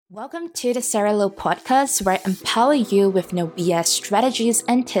Welcome to the Sarah Low podcast, where I empower you with no BS strategies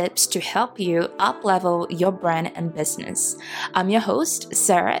and tips to help you up-level your brand and business. I'm your host,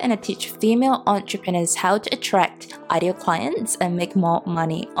 Sarah, and I teach female entrepreneurs how to attract ideal clients and make more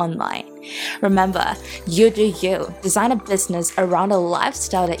money online. Remember, you do you. Design a business around a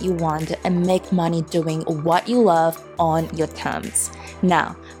lifestyle that you want and make money doing what you love on your terms.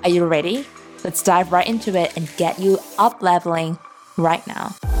 Now, are you ready? Let's dive right into it and get you up-leveling right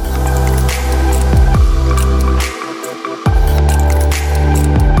now.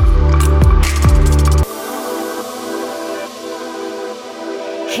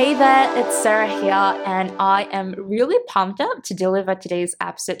 Hey there, it's Sarah here, and I am really pumped up to deliver today's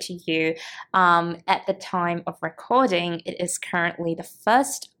episode to you. At the time of recording, it is currently the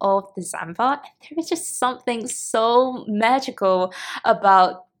 1st of December, and there is just something so magical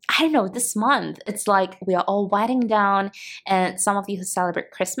about this month. It's like we are all winding down, and some of you who celebrate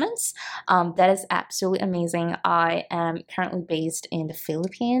Christmas, that is absolutely amazing. I am currently based in the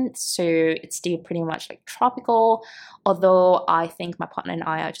Philippines, so it's still pretty much like tropical, although I think my partner and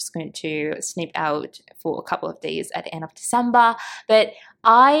I are just going to snip out for a couple of days at the end of December. But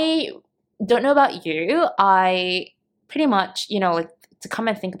I don't know about you. I pretty much, to come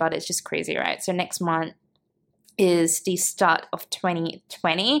and think about it, it's just crazy, right? So next month is the start of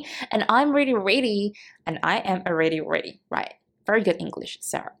 2020, and I'm really ready, and I am already ready, right? Very good English,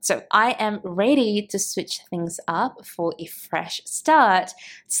 Sarah. So I am ready to switch things up for a fresh start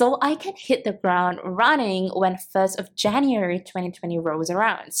so I can hit the ground running when 1st of January 2020 rolls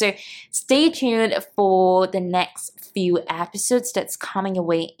around. So stay tuned for the next few episodes that's coming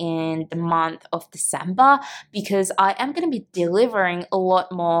away in the month of December, because I am going to be delivering a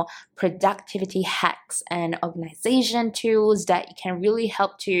lot more productivity hacks and organization tools that you can really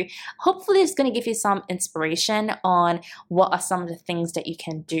help to, hopefully it's going to give you some inspiration on what are some of the things that you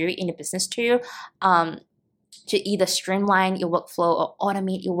can do in the business to either streamline your workflow or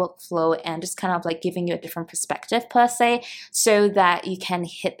automate your workflow, and just kind of like giving you a different perspective per se, so that you can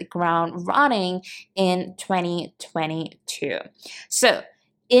hit the ground running in 2022. So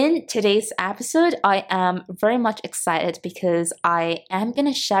in today's episode, I am very much excited because I am going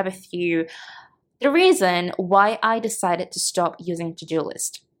to share with you the reason why I decided to stop using to-do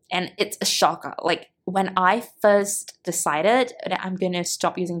list. And it's a shocker. Like when I first decided that I'm going to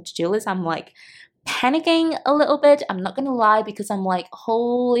stop using to-do list, I'm like panicking a little bit. I'm not going to lie, because I'm like,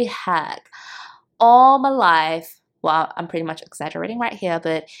 holy heck, all my life, well, I'm pretty much exaggerating right here,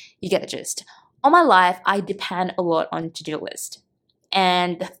 but you get the gist. All my life, I depend a lot on to-do list.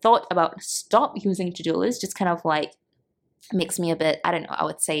 And the thought about stop using to-do list just kind of like makes me a bit, I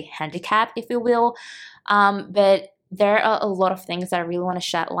would say handicapped, if you will. But there are a lot of things that I really want to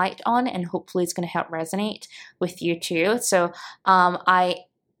shed light on, and hopefully it's going to help resonate with you too. So I'm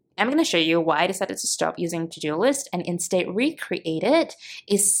going to show you why I decided to stop using to-do list and instead recreated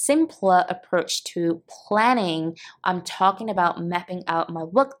a simpler approach to planning. I'm talking about mapping out my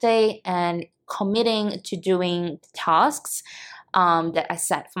workday and committing to doing tasks that I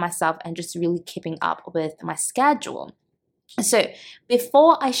set for myself and just really keeping up with my schedule. So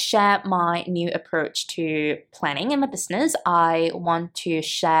before I share my new approach to planning in my business, I want to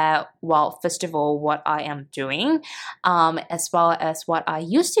share, well, first of all, what I am doing, as well as what I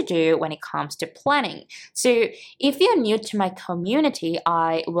used to do when it comes to planning. So if you're new to my community,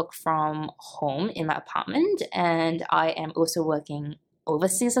 I work from home in my apartment, and I am also working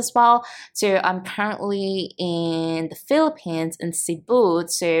overseas as well. So I'm currently in the Philippines, in Cebu.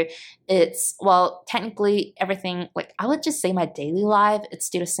 So it's, well, technically everything, like I would just say my daily life, it's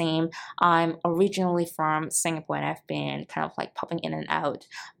still the same. I'm originally from Singapore, and I've been kind of like popping in and out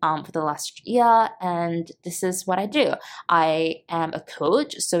for the last year, and this is what I do. I am a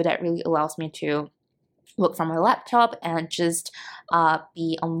coach, so that really allows me to work from my laptop and just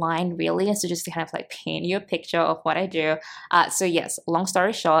be online, really. So just to kind of like paint you a picture of what I do. So yes, long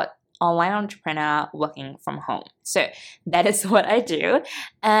story short, online entrepreneur working from home. So that is what I do.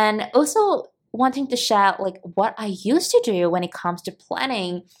 And also wanting to share like what I used to do when it comes to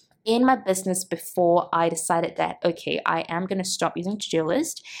planning in my business before I decided that, okay, I am going to stop using to-do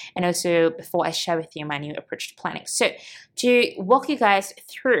list, and also before I share with you my new approach to planning. So to walk you guys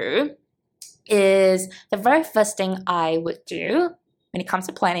through is the very first thing I would do when it comes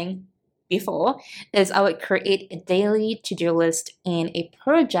to planning before is I would create a daily to-do list in a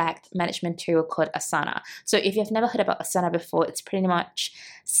project management tool called Asana. So if you've never heard about Asana before, it's pretty much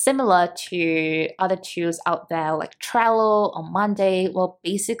similar to other tools out there like Trello or Monday. Well,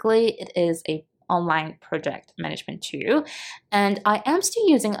 basically it is a online project management tool. And I am still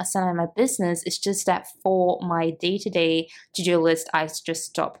using Asana in my business. It's just that for my day-to-day to-do list, I just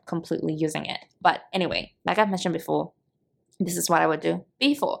stopped completely using it. But anyway, like I've mentioned before, this is what I would do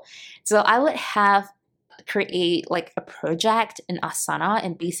before. So I would create like a project in Asana,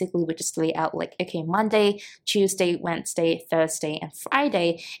 and basically we just lay out like, okay, Monday, Tuesday, Wednesday, Thursday, and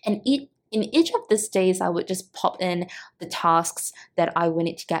Friday. And in each of these days, I would just pop in the tasks that I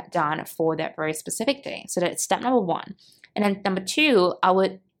wanted to get done for that very specific day. So that's step number one. And then number two, I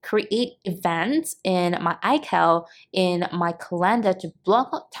would create events in my iCal, in my calendar, to block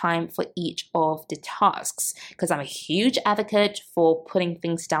out time for each of the tasks, because I'm a huge advocate for putting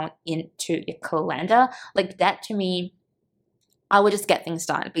things down into your calendar. Like that, to me, I would just get things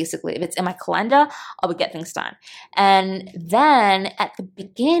done. Basically, if it's in my calendar, I would get things done. And then at the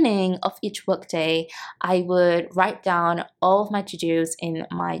beginning of each workday, I would write down all of my to-dos in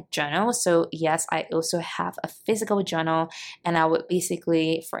my journal. So yes, I also have a physical journal, and I would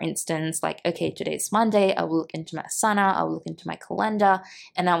basically, for instance, like, okay, today's Monday, I will look into my Asana, I will look into my calendar,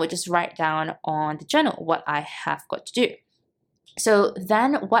 and I would just write down on the journal what I have got to do. So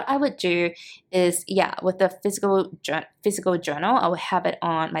then what I would do is, with the physical journal, I would have it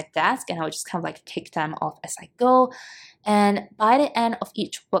on my desk, and I would just kind of like take them off as I go. And by the end of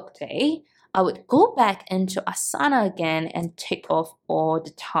each workday, I would go back into Asana again and tick off all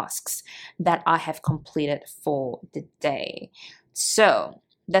the tasks that I have completed for the day. So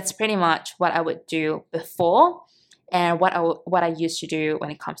that's pretty much what I would do before, and what I used to do when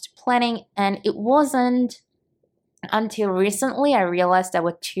it comes to planning. And it wasn't until recently I realized there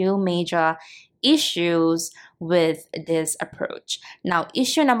were two major issues with this approach. Now,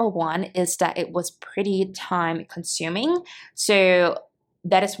 issue number one is that it was pretty time consuming. So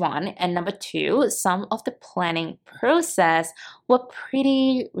that is one. And number two, some of the planning process were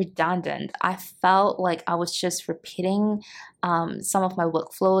pretty redundant. I felt like I was just repeating some of my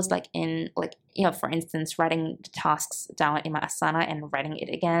workflows, for instance, writing the tasks down in my Asana and writing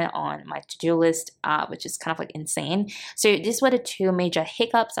it again on my to-do list, which is kind of like insane. So these were the two major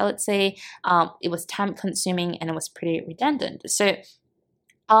hiccups, I would say. It was time consuming and it was pretty redundant. So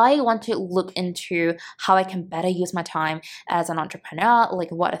I want to look into how I can better use my time as an entrepreneur.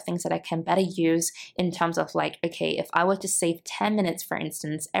 Like, what are things that I can better use in terms of like, okay, if I were to save 10 minutes, for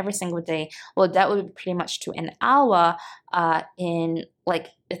instance, every single day, well, that would be pretty much to an hour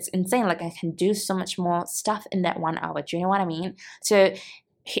it's insane. Like, I can do so much more stuff in that 1 hour. Do you know what I mean? So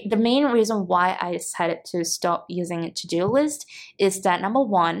the main reason why I decided to stop using a to-do list is that, number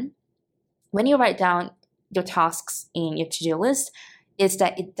one, when you write down your tasks in your to-do list, is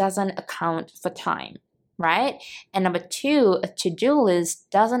that it doesn't account for time, right? And number two, a to-do list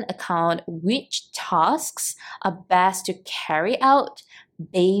doesn't account which tasks are best to carry out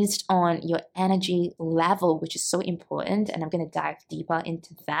based on your energy level, which is so important, and I'm going to dive deeper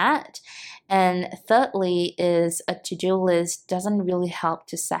into that. And thirdly is a to-do list doesn't really help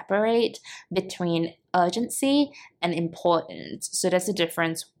to separate between urgency and importance. So there's a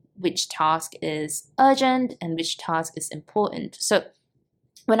difference which task is urgent and which task is important. So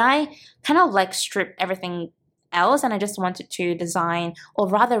when I kind of like strip everything else and I just wanted to design, or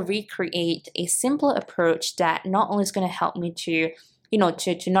rather recreate, a simpler approach that not only is going to help me to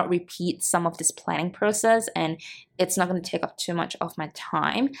not repeat some of this planning process, and it's not going to take up too much of my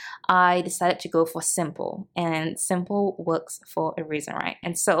time, I decided to go for simple. And simple works for a reason, right?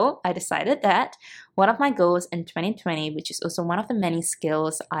 And so I decided that one of my goals in 2020, which is also one of the many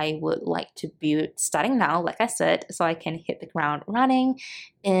skills I would like to build starting now, like I said, so I can hit the ground running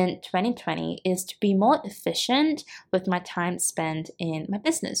in 2020, is to be more efficient with my time spent in my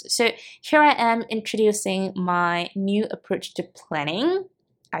business. So here I am introducing my new approach to planning.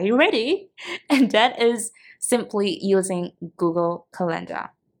 Are you ready? And that is simply using Google Calendar.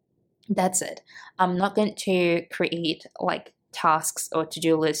 That's it. I'm not going to create like tasks or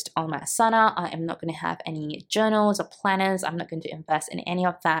to-do list on my Asana. I am not going to have any journals or planners. I'm not going to invest in any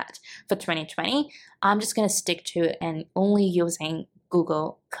of that for 2020. I'm just going to stick to and only using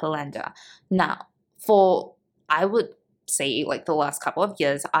Google Calendar. Now, I would say like the last couple of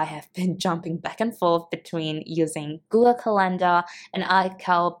years, I have been jumping back and forth between using Google Calendar and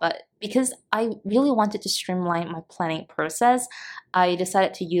iCal, but because I really wanted to streamline my planning process, I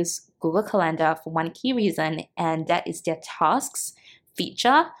decided to use Google Calendar for one key reason, and that is their tasks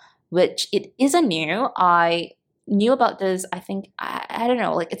feature, which it isn't new. I knew about this, I think, I don't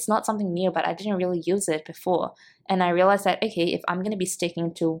know, like it's not something new, but I didn't really use it before. And I realized that, okay, if I'm going to be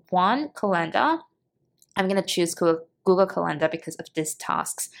sticking to one calendar, I'm going to choose Google Calendar because of this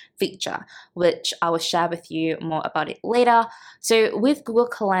tasks feature, which I will share with you more about it later. So with Google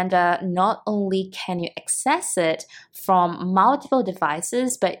Calendar, not only can you access it from multiple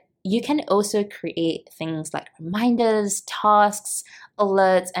devices, but you can also create things like reminders, tasks,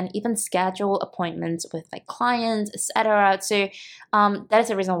 alerts, and even schedule appointments with like clients, etc. So that is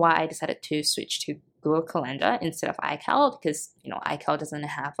the reason why I decided to switch to Google Calendar instead of iCal, because iCal doesn't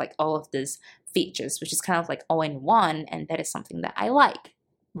have like all of these features, which is kind of like all in one, and that is something that I like.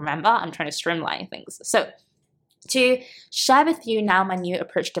 Remember, I'm trying to streamline things. So to share with you now my new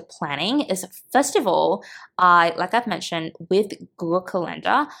approach to planning is, first of all, like I've mentioned with Google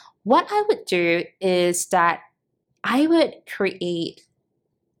Calendar, what I would do is that I would create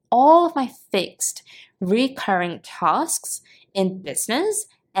all of my fixed recurring tasks in business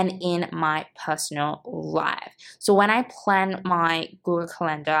and in my personal life. So when I plan my Google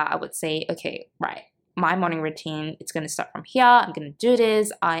Calendar, I would say, okay, right, my morning routine, it's going to start from here. I'm going to do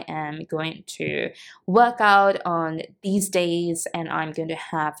this. I am going to work out on these days, and I'm going to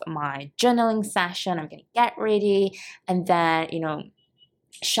have my journaling session. I'm going to get ready, and then,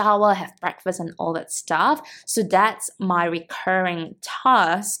 shower, have breakfast, and all that stuff. So that's my recurring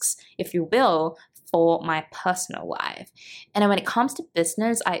tasks, if you will, for my personal life. And then when it comes to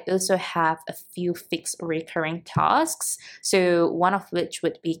business, I also have a few fixed recurring tasks. So one of which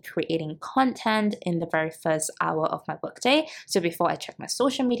would be creating content in the very first hour of my workday. So before I check my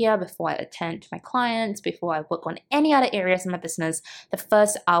social media, before I attend to my clients, before I work on any other areas in my business, the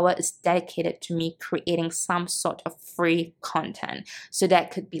first hour is dedicated to me creating some sort of free content. So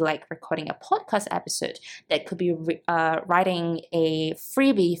that could be like recording a podcast episode, that could be writing a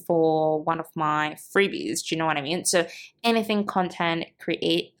freebie for one of my freebies. Do you know what I mean? So anything content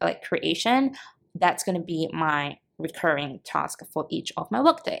creation, that's going to be my recurring task for each of my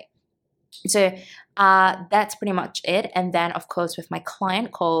workday. So that's pretty much it. And then of course with my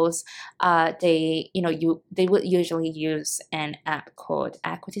client calls, they would usually use an app called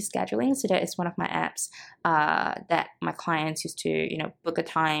Equity Scheduling. So that is one of my apps that my clients used to book a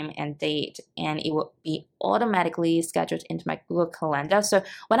time and date, and it will be automatically scheduled into my Google Calendar. So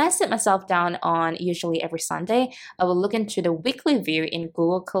when I sit myself down on usually every Sunday, I will look into the weekly view in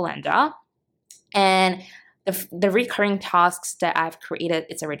Google Calendar, and the recurring tasks that I've created,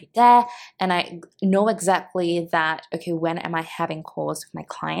 it's already there, and I know exactly that, okay, when am I having calls with my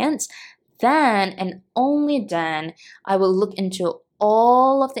clients? Then and only then I will look into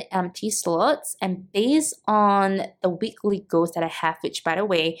all of the empty slots, and based on the weekly goals that I have, which by the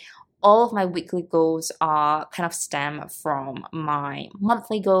way, all of my weekly goals are kind of stem from my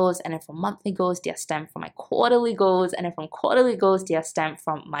monthly goals, and then from monthly goals they are stem from my quarterly goals, and then from quarterly goals they are stem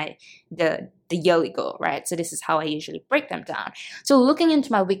from the yearly goal, right? So this is how I usually break them down. So looking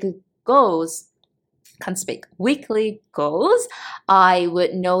into my weekly goals, weekly goals, I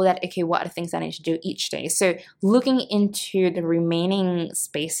would know that, okay, what are the things I need to do each day? So looking into the remaining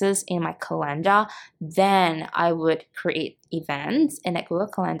spaces in my calendar, then I would create events in that Google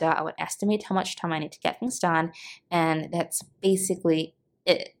Calendar. I would estimate how much time I need to get things done, and that's basically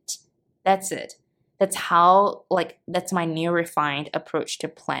it. That's it. That's that's my new refined approach to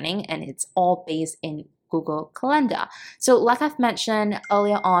planning, and it's all based in Google Calendar. So like I've mentioned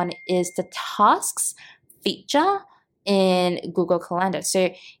earlier on, is the tasks feature in Google Calendar.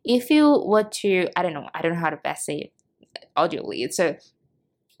 So if you were to, I don't know how to best say it audibly. So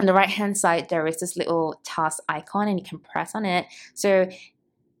on the right hand side, there is this little task icon, and you can press on it. So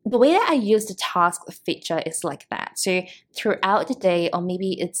the way that I use the task feature is like that. So throughout the day, or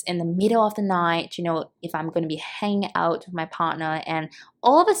maybe it's in the middle of the night, if I'm going to be hanging out with my partner, and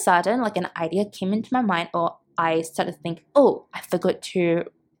all of a sudden like an idea came into my mind, or I started to think, oh, I forgot to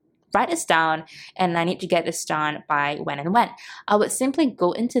write this down and I need to get this done by when and when. I would simply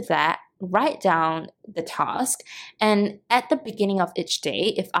go into that, write down the task, and at the beginning of each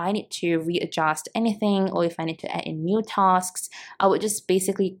day, if I need to readjust anything or if I need to add in new tasks, I would just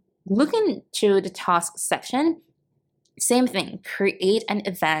basically look into the task section. Same thing, create an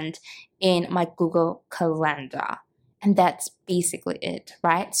event in my Google Calendar. And that's basically it,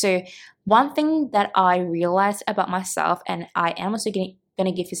 right? So one thing that I realized about myself, and I am also going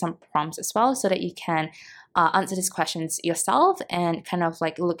to give you some prompts as well so that you can answer these questions yourself and kind of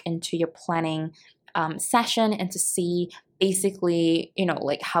like look into your planning session and to see basically,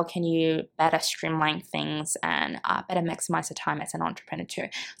 like how can you better streamline things and better maximize the time as an entrepreneur too.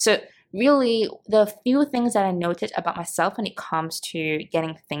 So really the few things that I noted about myself when it comes to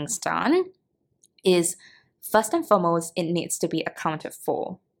getting things done is, first and foremost, it needs to be accounted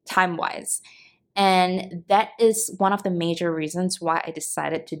for time-wise. And that is one of the major reasons why I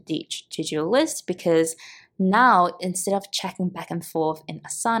decided to ditch to-do list, because now instead of checking back and forth in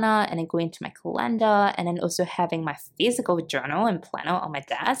Asana and then going to my calendar and then also having my physical journal and planner on my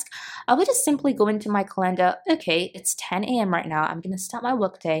desk, I would just simply go into my calendar. Okay, it's 10 a.m. right now. I'm going to start my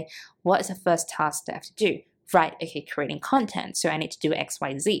workday. What is the first task that I have to do? Right, okay, creating content. So I need to do X,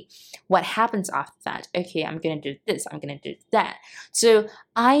 Y, Z. What happens after that? Okay, I'm going to do this. I'm going to do that. So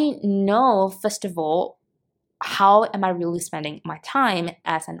I know, first of all, how am I really spending my time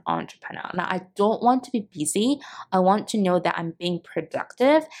as an entrepreneur? Now, I don't want to be busy. I want to know that I'm being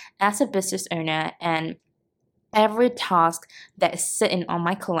productive as a business owner, and every task that is sitting on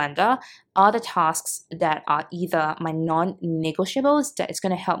my calendar are the tasks that are either my non-negotiables that is going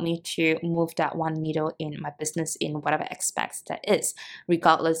to help me to move that one needle in my business in whatever aspects that is,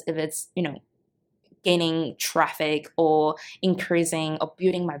 regardless if it's, gaining traffic or increasing or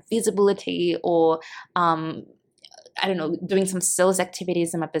building my visibility or I don't know, doing some sales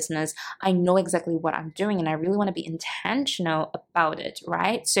activities in my business. I know exactly what I'm doing and I really want to be intentional about it,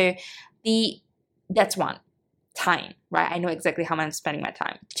 right? So that's one, time, right? I know exactly how I'm spending my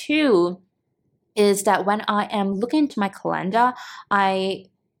time. Two is that when I am looking into my calendar, I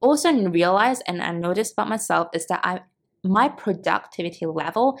also realize and I notice about myself is that my productivity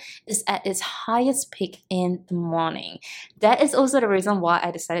level is at its highest peak in the morning. That is also the reason why I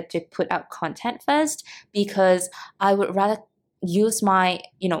decided to put out content first, because I would rather use I'm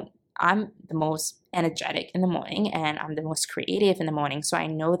the most energetic in the morning and I'm the most creative in the morning. So I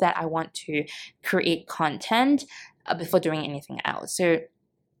know that I want to create content before doing anything else. So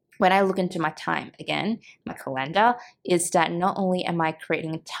when I look into my time, again, my calendar, is that not only am I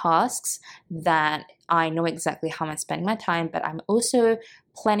creating tasks that I know exactly how I'm spending my time, but I'm also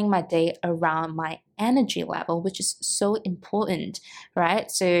planning my day around my energy level, which is so important, right?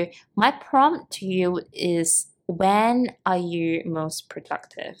 So my prompt to you is, when are you most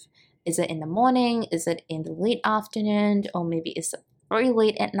productive? Is it in the morning? Is it in the late afternoon? Or maybe it's very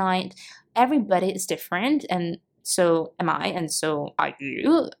late at night? Everybody is different, and so am I, and so are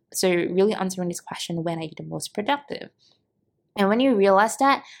you. So really answering this question, when are you the most productive? And when you realize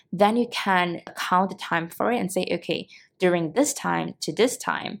that, then you can count the time for it and say, okay, during this time to this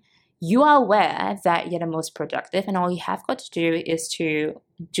time, you are aware that you're the most productive, and all you have got to do is to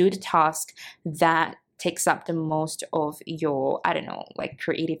do the task that takes up the most of your, I don't know, like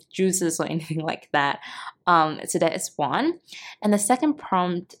creative juices or anything like that. So that is one. And the second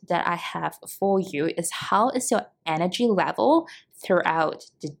prompt that I have for you is, how is your energy level throughout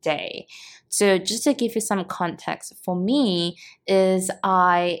the day? So just to give you some context, for me is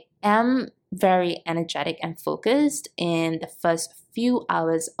I am very energetic and focused in the first few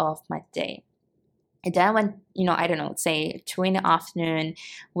hours of my day. And then when, I don't know, say 2 in the afternoon,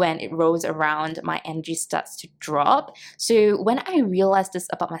 when it rolls around, my energy starts to drop. So when I realized this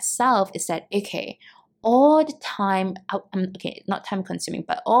about myself is that, okay, all the time, okay, not time consuming,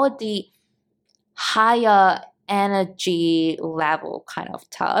 but all the higher energy level kind of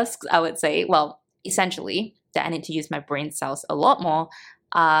tasks, I would say, well, essentially, that I need to use my brain cells a lot more,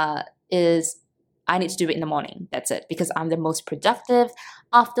 is I need to do it in the morning. That's it. Because I'm the most productive.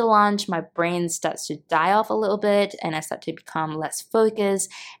 After lunch, my brain starts to die off a little bit and I start to become less focused.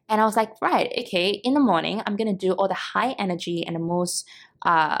 And I was like, right, okay, in the morning, I'm going to do all the high energy and the most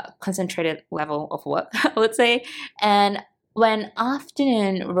concentrated level of work, I would say. And when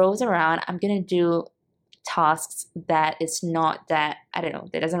afternoon rolls around, I'm going to do tasks that is not that, I don't know,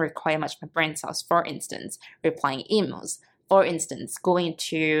 that doesn't require much of my brain cells. For instance, replying emails. For instance, going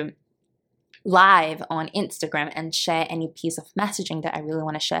to live on Instagram and share any piece of messaging that I really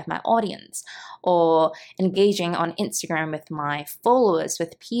want to share with my audience, or engaging on Instagram with my followers,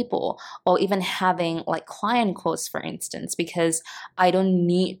 with people, or even having like client calls, for instance, because I don't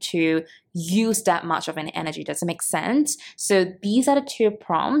need to use that much of an energy. Does it make sense? So these are the two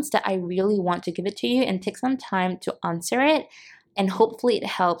prompts that I really want to give it to you, and take some time to answer it. And hopefully it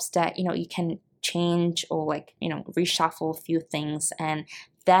helps that, you can change or reshuffle a few things, and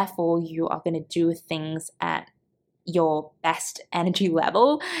therefore you are going to do things at your best energy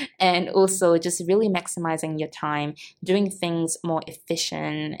level, and also just really maximizing your time, doing things more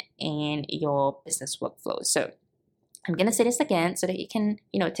efficient in your business workflow. So I'm going to say this again so that you can,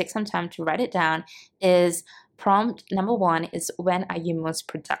 take some time to write it down. Is prompt number 1 is, when are you most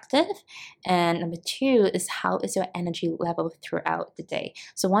productive? And number 2 is, how is your energy level throughout the day?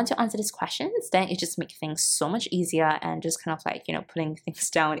 So once you answer these questions, then it just makes things so much easier, and just kind of putting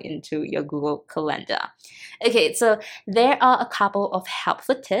things down into your Google Calendar. Okay, so there are a couple of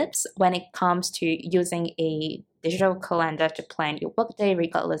helpful tips when it comes to using a digital calendar to plan your workday,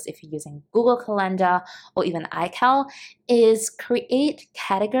 regardless if you're using Google Calendar or even iCal, is create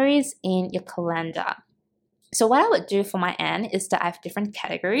categories in your calendar. So what I would do for my end is that I have different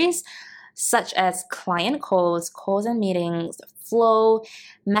categories, such as client calls, calls and meetings, flow,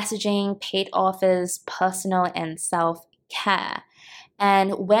 messaging, paid offers, personal, and self-care.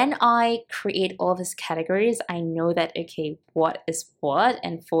 And when I create all these categories, I know that, okay, what is what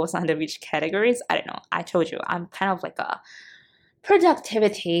and falls under which categories. I don't know. I told you, I'm kind of like a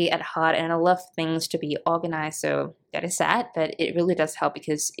productivity at heart, and I love things to be organized. So that is that, but it really does help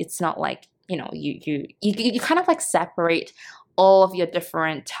because it's not like, you kind of like separate all of your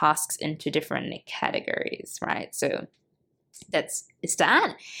different tasks into different categories, right? So it's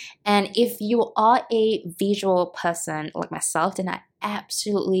that. And if you are a visual person like myself, then I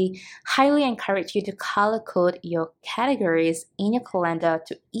absolutely highly encourage you to color code your categories in your calendar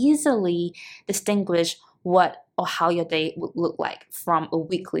to easily distinguish what or how your day would look like from a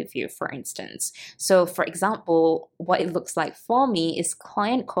weekly view, for instance. So for example, what it looks like for me is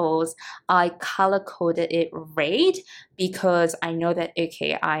client calls. I color coded it red because I know that,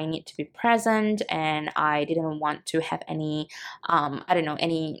 okay, I need to be present and I didn't want to have any,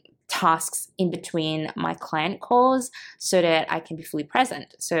 any tasks in between my client calls so that I can be fully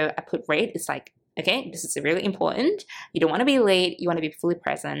present. So I put red, it's like, okay, this is really important. You don't want to be late. You want to be fully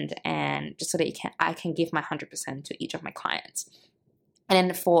present, and just so that I can give my 100% to each of my clients. And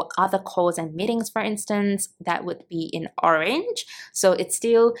then for other calls and meetings, for instance, that would be in orange. So it's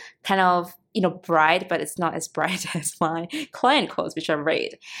still kind of, bright, but it's not as bright as my client calls, which are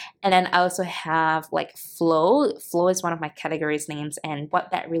red. And then I also have like flow. Flow is one of my categories names. And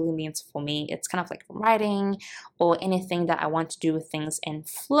what that really means for me, it's kind of like writing or anything that I want to do with things in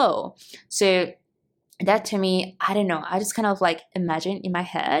flow. So that to me, I don't know, I just kind of like imagine in my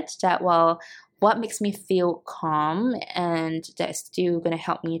head that, well, what makes me feel calm and that's still going to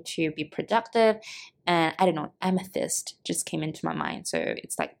help me to be productive? And I don't know, amethyst just came into my mind. So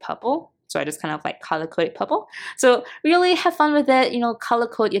it's like purple. So I just kind of like color coded purple. So really have fun with it, color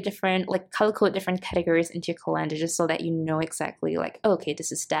code different categories into your calendar just so that you know exactly like, oh, okay,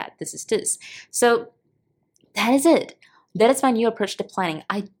 this is that, this is this. So that is it. That is my new approach to planning.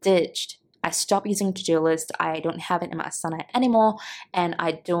 I stopped using to-do list. I don't have it in my Asana anymore. And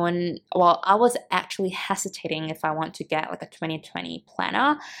I was actually hesitating if I want to get like a 2020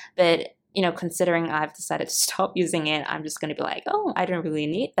 planner. But, considering I've decided to stop using it, I'm just going to be like, oh, I don't really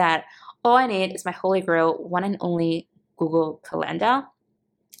need that. All I need is my holy grail, one and only Google Calendar.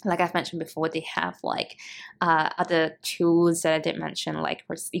 Like I've mentioned before, they have like other tools that I did mention, like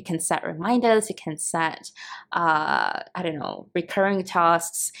you can set reminders, you can set, recurring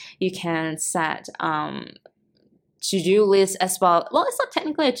tasks, you can set to-do lists as well. Well, it's not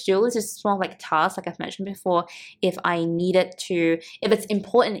technically a to-do list, it's more like tasks, like I've mentioned before. If it's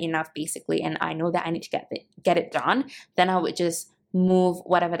important enough, basically, and I know that I need to get it done, then I would just move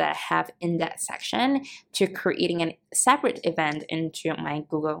whatever that I have in that section to creating a separate event into my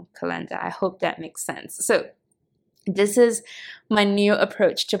Google Calendar. I hope that makes sense. So this is my new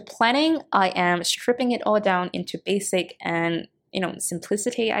approach to planning. I am stripping it all down into basic and,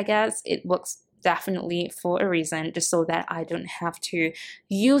 simplicity, I guess. It works definitely for a reason, just so that I don't have to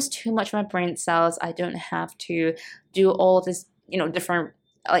use too much of my brain cells. I don't have to do all this, different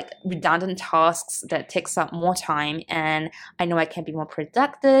like redundant tasks that takes up more time, and I know I can be more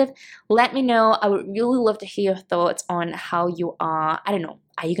productive. Let me know. I would really love to hear your thoughts on how you are. I don't know.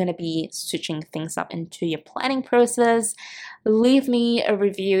 Are you going to be switching things up into your planning process? Leave me a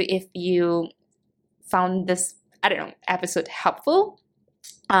review if you found this, episode helpful.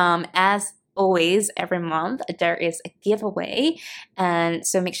 As always, every month there is a giveaway, and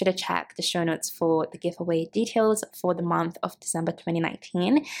so make sure to check the show notes for the giveaway details for the month of December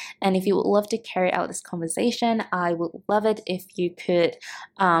 2019. And if you would love to carry out this conversation, I would love it if you could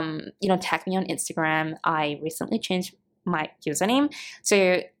tag me on Instagram. I recently changed my username,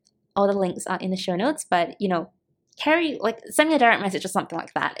 so all the links are in the show notes, but send me a direct message or something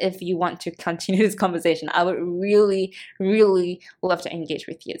like that if you want to continue this conversation. I would really, really love to engage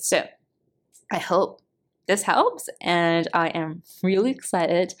with you. So I hope this helps, and I am really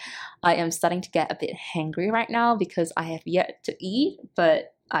excited. I am starting to get a bit hangry right now because I have yet to eat,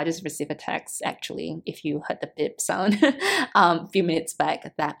 but I just received a text, actually, if you heard the beep sound a few minutes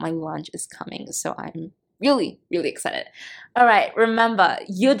back, that my lunch is coming. So I'm really, really excited. All right, remember,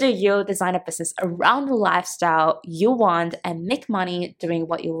 you do your design a business around the lifestyle you want and make money doing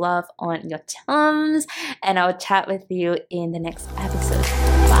what you love on your terms. And I'll chat with you in the next episode.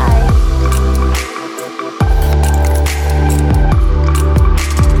 Bye.